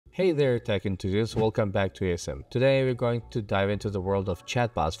Hey there, tech enthusiasts. Welcome back to ASM. Today, we're going to dive into the world of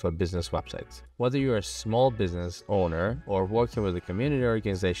chatbots for business websites. Whether you're a small business owner or working with a community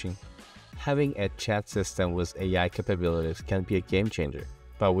organization, having a chat system with AI capabilities can be a game changer.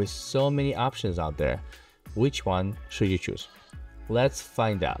 But with so many options out there, which one should you choose? Let's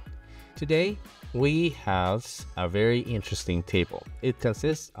find out. Today, we have a very interesting table. It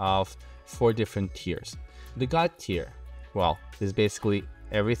consists of 4 different tiers. The God tier, well, is basically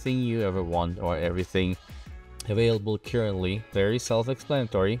everything you ever want or everything available currently. Very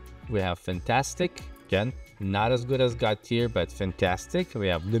self-explanatory. We have fantastic, again, not as good as God tier, but fantastic. We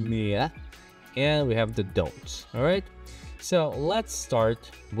have the meh, and we have the don'ts. All right. So let's start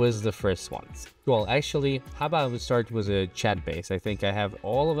with the first ones. Well, actually, how about we start with a Chatbase? I think I have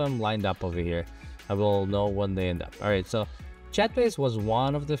all of them lined up over here. I will know when they end up. All right. So Chatbase was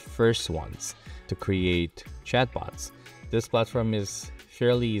one of the first ones to create chatbots. This platform is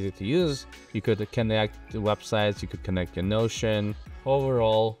fairly easy to use. You could connect the websites, you could connect your Notion.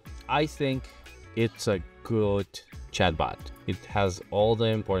 Overall, I think it's a good chatbot. It has all the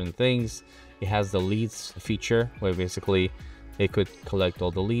important things. It has the leads feature where basically it could collect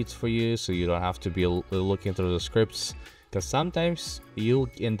all the leads for you, so you don't have to be looking through the scripts, because sometimes you'll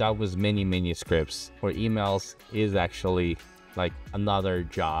end up with many scripts or emails is actually like another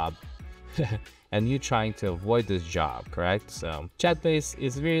job. And you trying to avoid this job, correct? So Chatbase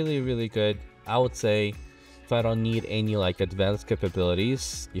is really good. I would say if I don't need any like advanced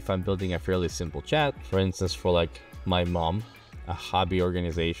capabilities, if I'm building a fairly simple chat, for instance, for like my mom, a hobby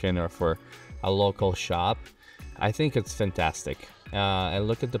organization, or for a local shop, I think it's fantastic. And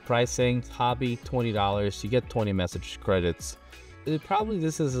look at the pricing. Hobby, $20, you get 20 message credits.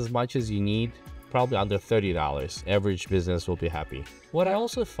 This is as much as you need. Probably under $30. Average business will be happy. What I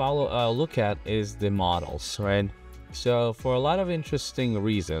also look at is the models, right? So for a lot of interesting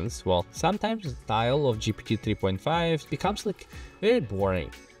reasons, well, sometimes the style of GPT 3.5 becomes like very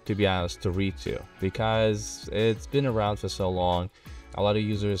boring, to be honest, to read to, because it's been around for so long. A lot of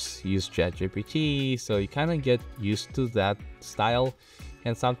users use ChatGPT, so you kind of get used to that style.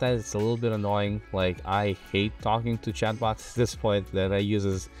 And sometimes it's a little bit annoying. Like, I hate talking to chatbots at this point that I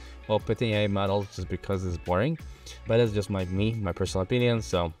use OpenAI models just because it's boring. But it's just my personal opinion.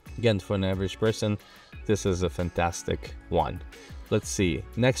 So again, for an average person, this is a fantastic one. Let's see,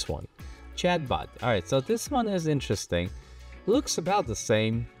 next one, Chatbot. All right, so this one is interesting. Looks about the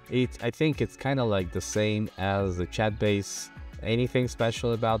same. I think it's kind of like the same as the Chatbase. Anything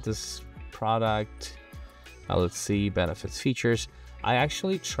special about this product? Let's see, benefits, features. I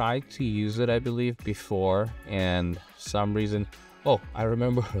actually tried to use it, I believe, before, and for some reason, I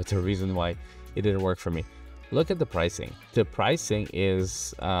remember the reason why it didn't work for me. Look at the pricing. The pricing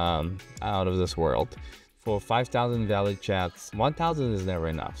is out of this world. For 5,000 valid chats, 1,000 is never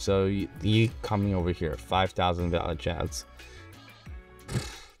enough. So you coming over here, 5,000 valid chats.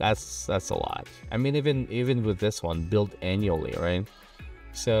 That's a lot. I mean, even with this one, billed annually, right?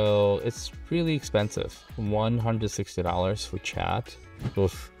 So it's really expensive. $160 for chat.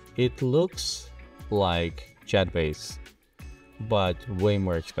 Oof. It looks like Chatbase, but way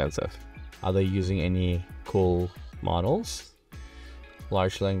more expensive. Are they using any cool models?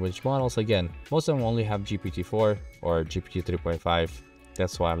 Large language models. Again, most of them only have GPT-4 or GPT 3.5.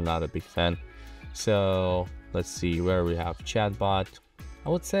 That's why I'm not a big fan. So let's see where we have Chatbot. I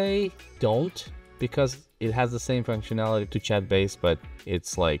would say don't, because it has the same functionality to Chatbase, but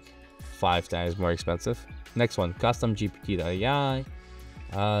it's like 5 times more expensive. Next one, CustomGPT.ai,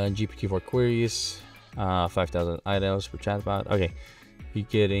 GPT for queries, 5,000 items for chatbot. Okay, you're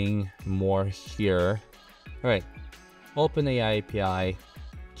getting more here. All right, OpenAI API,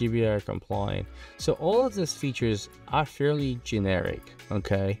 GDPR compliant. So all of these features are fairly generic,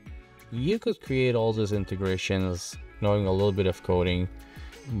 okay? You could create all these integrations knowing a little bit of coding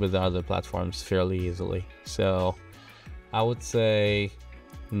with other platforms fairly easily. So I would say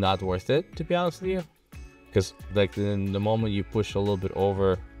not worth it, to be honest with you, because like in the moment you push a little bit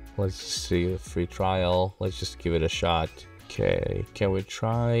over, let's just see a free trial. Let's just give it a shot. Okay, can we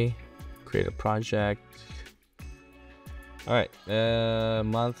try create a project? All right,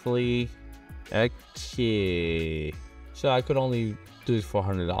 monthly. Okay, so I could only do it for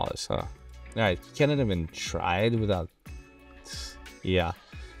 $100, huh? All right, can't even try it without. Yeah,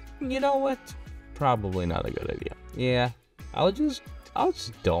 you know what? Probably not a good idea. Yeah, I'll just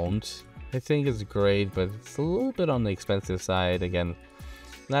don't. I think it's great, but it's a little bit on the expensive side. Again,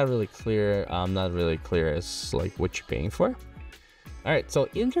 not really clear. Not really clear as like what you're paying for. All right, so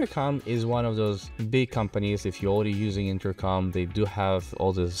Intercom is one of those big companies. If you're already using Intercom, they do have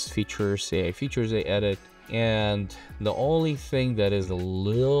all these features, AI features they edit. And the only thing that is a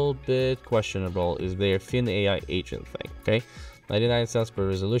little bit questionable is their Fin AI agent thing. Okay, 99 cents per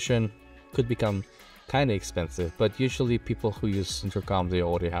resolution could become kind of expensive, but usually people who use Intercom, they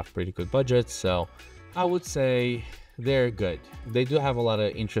already have pretty good budgets, so I would say they're good. They do have a lot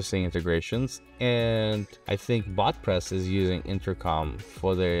of interesting integrations, and I think Botpress is using Intercom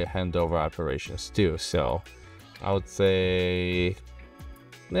for their handover operations too, so I would say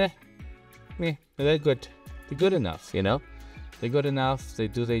they're good. They're good enough, you know? They're good enough, they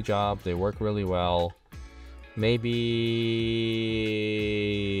do their job, they work really well. Maybe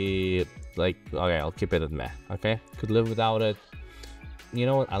like, okay, I'll keep it at meh, okay? Could live without it. You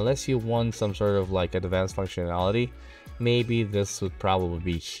know what, unless you want some sort of like advanced functionality, maybe this would probably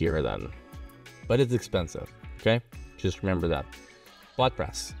be here then. But it's expensive, okay? Just remember that.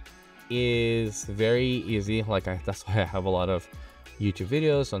 Botpress is very easy, that's why I have a lot of YouTube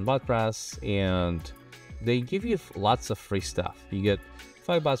videos on Botpress, and they give you lots of free stuff. You get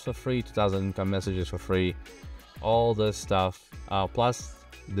 5 bots for free, 2,000 income messages for free, all this stuff, plus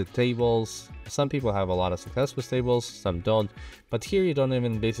the tables. Some people have a lot of success with tables, some don't, but here you don't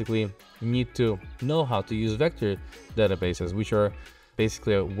even basically need to know how to use vector databases, which are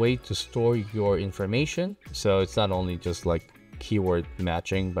basically a way to store your information. So it's not only just like keyword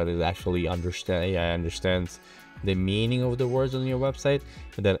matching, but it actually AI understands the meaning of the words on your website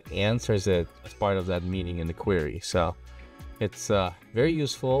and then answers it as part of that meaning in the query. So it's very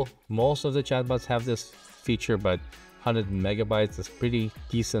useful. Most of the chatbots have this feature, but 100 megabytes is pretty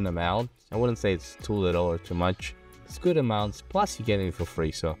decent amount. I wouldn't say it's too little or too much. It's good amounts, plus you get it for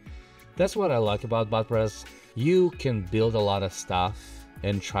free. So that's what I like about Botpress. You can build a lot of stuff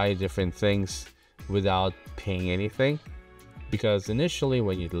and try different things without paying anything, because initially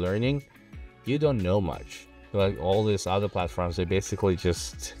when you're learning, you don't know much. Like all these other platforms, they basically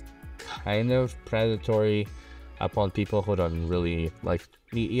just kind of predatory upon people who don't really like.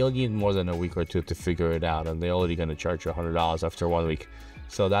 You'll need more than a week or two to figure it out, and they're already going to charge you $100 after 1 week.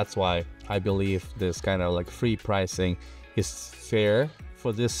 So that's why I believe this kind of like free pricing is fair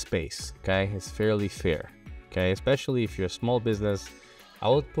for this space. Okay, it's fairly fair. Okay, especially if you're a small business, I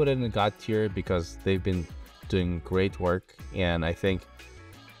would put it in the God tier because they've been doing great work. And I think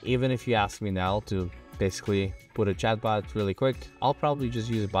even if you ask me now to basically put a chatbot really quick, I'll probably just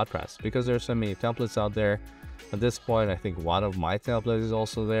use Botpress because there's so many templates out there. At this point, I think one of my templates is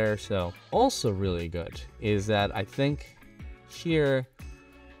also there. So also really good is that I think here,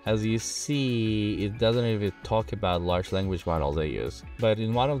 as you see, it doesn't even talk about large language models they use. But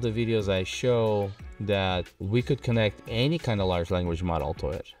in one of the videos, I show that we could connect any kind of large language model to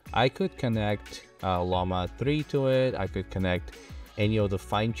it. I could connect Llama 3 to it. I could connect any of the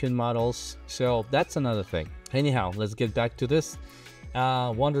fine-tuned models. So that's another thing. Anyhow, let's get back to this.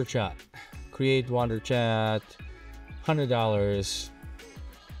 WonderChat. Create WonderChat. $100.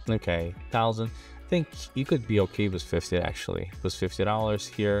 Okay, 1,000. I think you could be okay with 50 actually. It was $50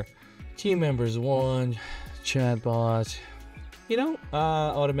 here. Team members 1, chatbot. You know,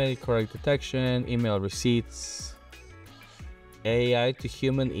 automatic correct detection, email receipts, AI to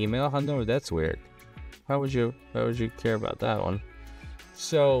human email handler. That's weird. Why would you care about that one?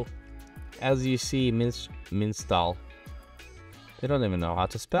 So, as you see, Minstall. They don't even know how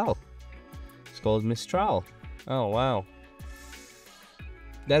to spell. It's called Mistral. Oh wow.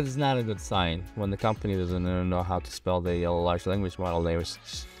 That is not a good sign when the company doesn't know how to spell the large language model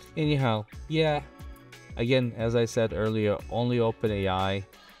names. Anyhow, yeah. Again, as I said earlier, only OpenAI.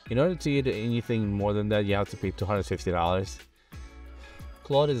 In order to get anything more than that, you have to pay $250.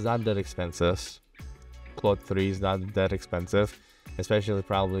 Claude is not that expensive. Claude 3 is not that expensive, especially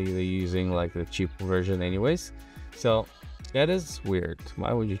probably they're using like the cheap version anyways. So that is weird.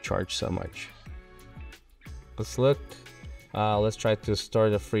 Why would you charge so much? Let's look. Let's try to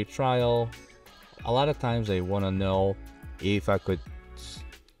start a free trial. A lot of times I want to know if I could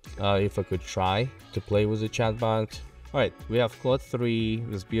try to play with the chatbot. All right, we have Claude 3.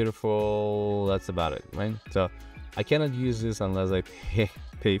 It's beautiful. That's about it, right? So I cannot use this unless I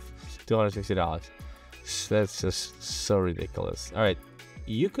pay $250. That's just so ridiculous. All right,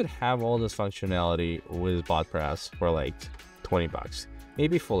 you could have all this functionality with Botpress for like 20 bucks,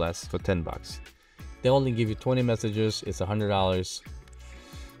 maybe for less, for 10 bucks. They only give you 20 messages. It's $100.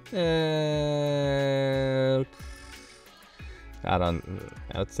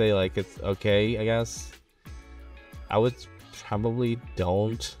 I would say like it's okay, I guess. I would probably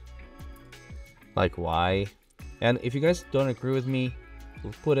don't. Like why? And if you guys don't agree with me,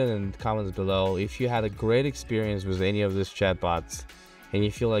 put it in the comments below. If you had a great experience with any of these chatbots and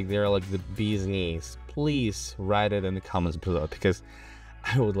you feel like they're like the bee's knees, please write it in the comments below, because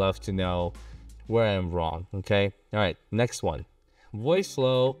I would love to know where I'm wrong. Okay. All right. Next one.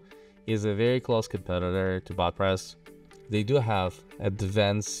 Voiceflow is a very close competitor to Botpress. They do have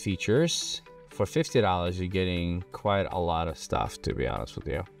advanced features. For $50, you're getting quite a lot of stuff, to be honest with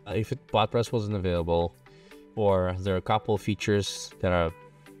you. If Botpress wasn't available, or there are a couple of features that are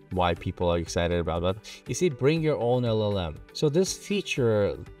why people are excited about that. You see, bring your own LLM. So this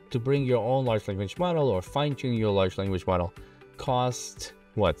feature to bring your own large language model or fine-tune your large language model costs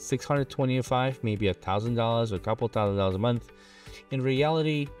what, $625, maybe $1,000 or a couple $1,000 a month. In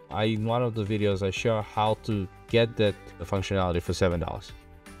reality, in one of the videos I show how to get that functionality for $7.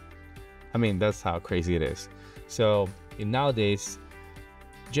 I mean, that's how crazy it is. So nowadays,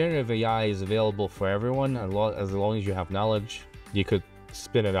 generative AI is available for everyone. As long as you have knowledge, you could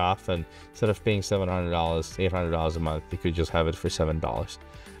spin it off, and instead of paying $700, $800 a month, you could just have it for $7.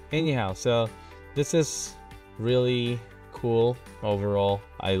 Anyhow, so this is really cool overall.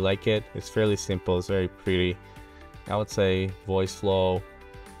 I like it. It's fairly simple. It's very pretty. I would say Voiceflow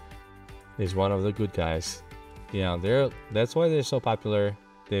is one of the good guys. Yeah, that's why they're so popular.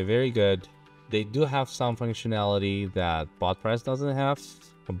 They're very good. They do have some functionality that Botpress doesn't have,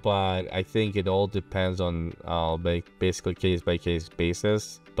 but I think it all depends on basically case-by-case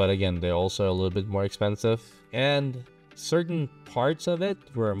basis. But again, they're also a little bit more expensive, and certain parts of it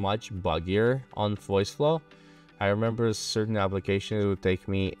were much buggier on Voiceflow. I remember certain applications would take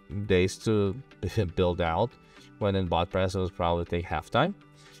me days to build out, when in Botpress it would probably take half time.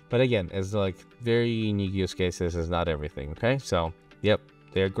 But again, it's like very unique use cases, is not everything. Okay, so yep,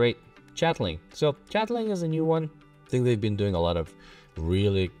 they're great. Chatlink. So Chatlink is a new one. I think they've been doing a lot of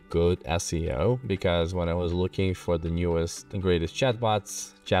really good SEO, because when I was looking for the newest and greatest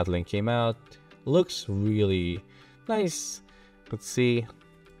chatbots, Chatlink came out. Looks really nice. Let's see.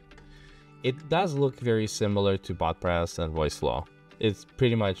 It does look very similar to Botpress and Voiceflow. It's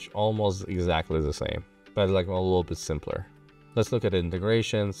pretty much almost exactly the same, but like a little bit simpler. Let's look at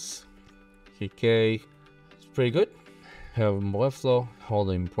integrations. Okay, it's pretty good. Have Voiceflow, all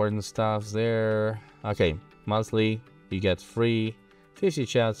the important stuff there. Okay, monthly, you get free 50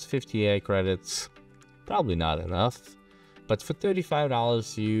 chats, 50 AI credits. Probably not enough, but for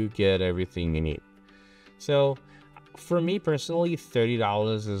 $35, you get everything you need. So for me personally,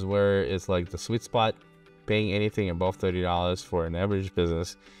 $30 is where it's like the sweet spot. Paying anything above $30 for an average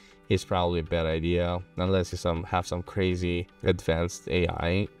business is probably a bad idea, unless you have some crazy advanced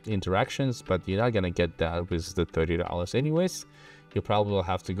AI interactions, but you're not gonna get that with the $30 anyways. You probably will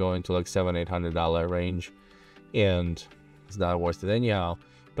have to go into like $700-800 range, and it's not worth it anyhow.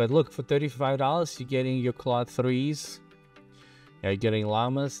 But look, for $35, you're getting your Claude 3s. Are you getting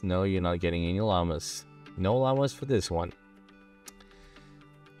llamas? No, you're not getting any llamas. No llamas for this one.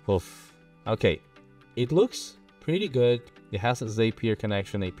 Oof. Okay, it looks pretty good. It has a Zapier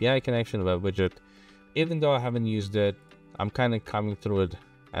connection, API connection, web widget. Even though I haven't used it, I'm kind of coming through it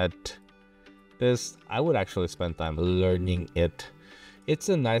at this. I would actually spend time learning it. It's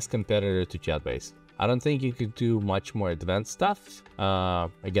a nice competitor to Chatbase. I don't think you could do much more advanced stuff.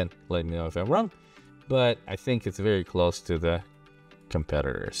 Again, let me know if I'm wrong, but I think it's very close to the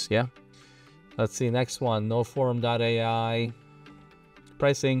competitors. Yeah. Let's see, next one, No-forum.ai.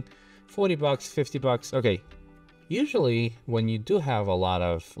 Pricing, $40, $50. Okay. Usually when you do have a lot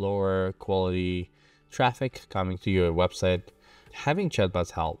of lower quality traffic coming to your website, having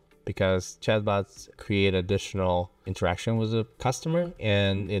chatbots help, because chatbots create additional interaction with the customer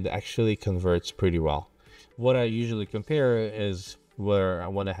and it actually converts pretty well. What I usually compare is where I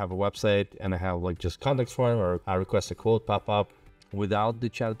want to have a website and I have like just contact form, or I request a quote pop up without the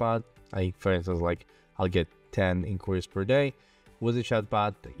chatbot. For instance, like I'll get 10 inquiries per day. With the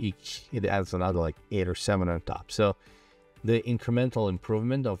chatbot, it adds another like 8 or 7 on top. So the incremental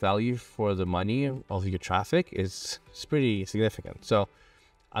improvement of value for the money of your traffic is pretty significant. So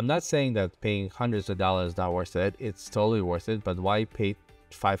I'm not saying that paying hundreds of dollars is not worth it. It's totally worth it, but why pay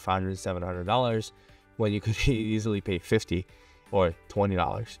 $500, $700 when you could easily pay $50 or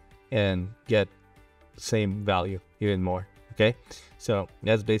 $20 and get the same value, even more? Okay, so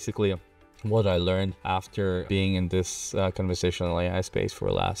that's basically what I learned after being in this conversational AI space for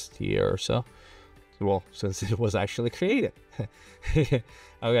the last year or so. Well, since it was actually created.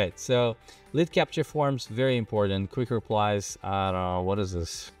 Okay, so lead capture forms, very important. Quick replies. I don't know, what is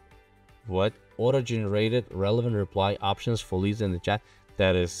this? What? Auto-generated relevant reply options for leads in the chat.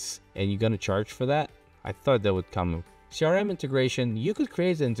 That is, and you're gonna charge for that? I thought that would come. CRM integration, you could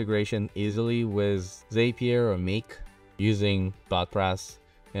create the integration easily with Zapier or Make using Botpress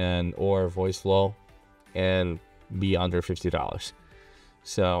or Voiceflow and be under $50.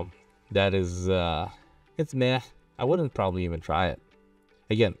 So that is it's meh. I wouldn't probably even try it.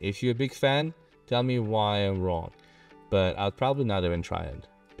 Again, if you're a big fan, Tell me why I'm wrong. But I'll probably not even try it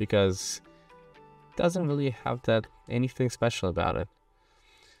because it doesn't really have that anything special about it.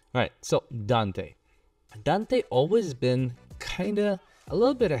 All right, so Dante. Dante always been kind of a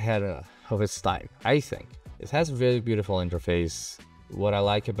little bit ahead of its time, I think. It has a very beautiful interface. What I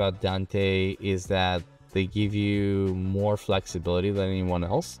like about Dante is that they give you more flexibility than anyone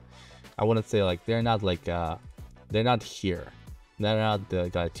else. I wouldn't say like they're not here. They're not the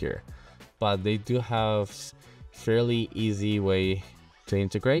guy tier, but they do have fairly easy way to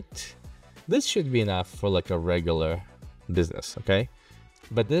integrate. This should be enough for like a regular business, okay?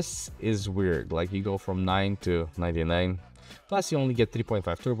 But this is weird. Like you go from 9 to 99. Plus you only get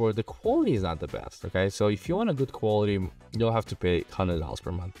 3.5 turbo. The quality is not the best, okay? So if you want a good quality, you'll have to pay $100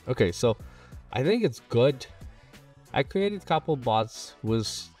 per month. Okay, so I think it's good. I created a couple bots with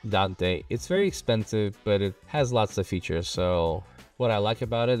Dante. It's very expensive, but it has lots of features. So what I like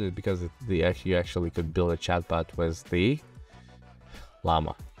about it is because you actually could build a chatbot with the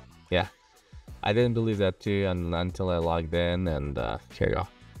llama. Yeah, I didn't believe that too until I logged in, and here you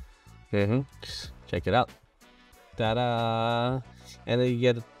go. Check it out. Ta-da! And then you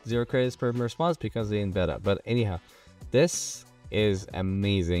get 0 credits per response because they in beta. But anyhow, this is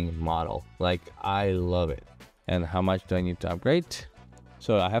amazing model. Like I love it. And how much do I need to upgrade?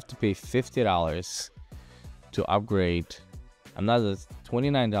 So I have to pay $50 to upgrade. Another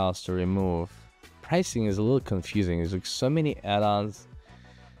 $29 to remove. Pricing is a little confusing. There's like so many add-ons.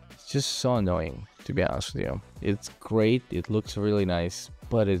 It's just so annoying, to be honest with you. It's great. It looks really nice,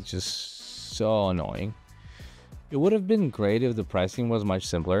 but it's just so annoying. It would have been great if the pricing was much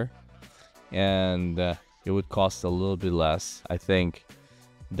simpler and it would cost a little bit less. I think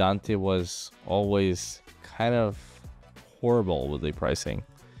Dante was always kind of horrible with the pricing,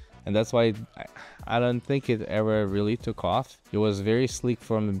 and that's why I don't think it ever really took off. It was very sleek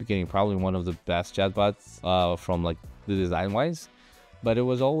from the beginning, probably one of the best chatbots from like the design wise, but it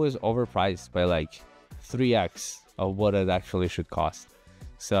was always overpriced by like 3x of what it actually should cost.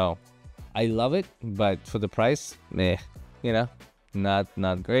 So I love it, but for the price, meh, you know,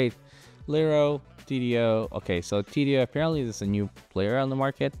 not great. Lero, TDO. Okay, so TDO apparently is a new player on the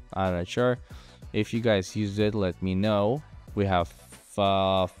market. I'm not sure. If you guys used it, let me know. We have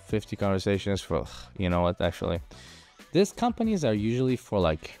 50 conversations for, you know what, actually. These companies are usually for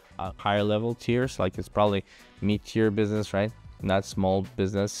like higher level tiers, like it's probably mid-tier business, right? Not small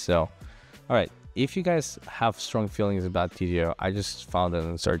business. So, all right. If you guys have strong feelings about TDO, I just found it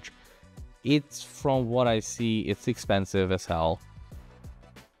in search. It's, from what I see, it's expensive as hell.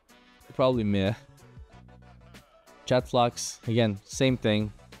 Probably meh. Chatflux, again, same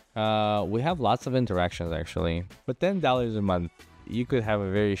thing. We have lots of interactions actually, but $10 a month, you could have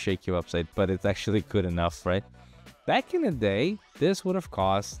a very shaky website, but it's actually good enough, right? Back in the day, this would have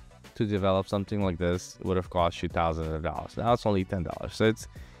cost, to develop something like this, it would have cost you thousands of dollars. Now it's only $10. So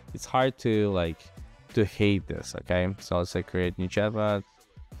it's hard to hate this, okay? So let's say create new chatbot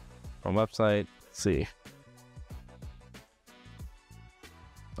from website. Let's see.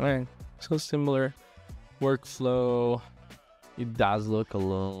 All right, so similar workflow. It does look a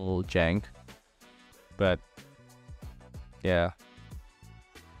little jank, but yeah.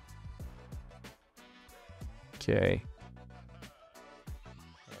 Okay.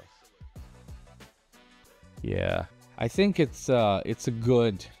 Yeah, I think it's a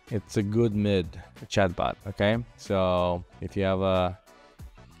good mid chatbot. Okay, so if you have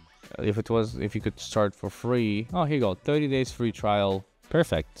if you could start for free. Oh, here you go, 30 days free trial.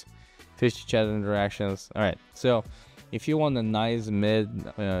 Perfect. 50 chat interactions. All right, so if you want a nice mid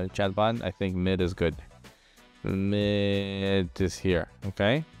chatbot, I think mid is good. Mid is here.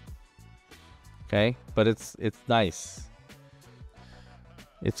 Okay, but it's nice.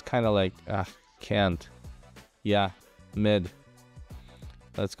 It's kind of like can't. Yeah, mid.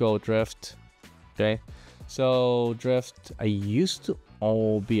 Let's go Drift. Okay, so Drift, I used to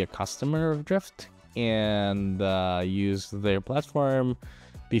be a customer of Drift and use their platform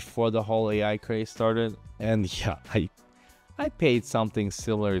before the whole AI craze started, and yeah, I paid something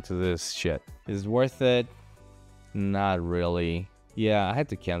similar to this shit. Is it worth it? Not really. Yeah, I had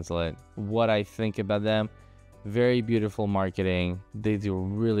to cancel it. What I think about them, very beautiful marketing. They do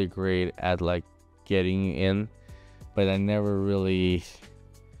really great at like getting in, but I never really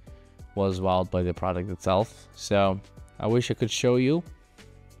was wowed by the product itself. So I wish I could show you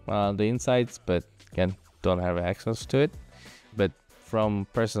the insights, but again, don't have access to it. But from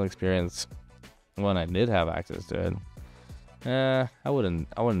personal experience, when I did have access to it, I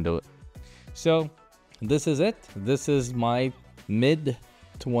wouldn't do it. So this is it. This is my mid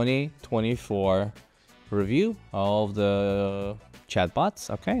 2024 review of the chatbots.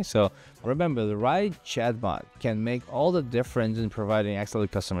 Okay, so Remember, the right chatbot can make all the difference in providing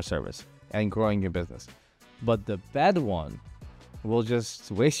excellent customer service and growing your business. But the bad one will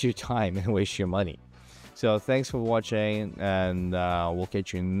just waste your time and waste your money. So thanks for watching, and we'll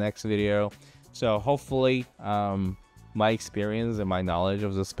catch you in the next video. So hopefully my experience and my knowledge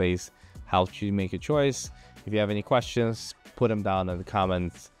of the space helped you make a choice. If you have any questions, put them down in the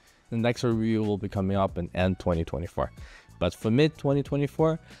comments. The next review will be coming up in end 2024. But for mid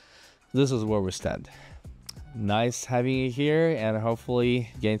 2024, this is where we stand. Nice having you here, and hopefully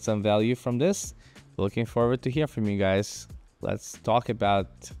gain some value from this. Looking forward to hear from you guys. Let's talk about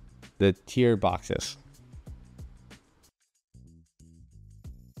the tier boxes.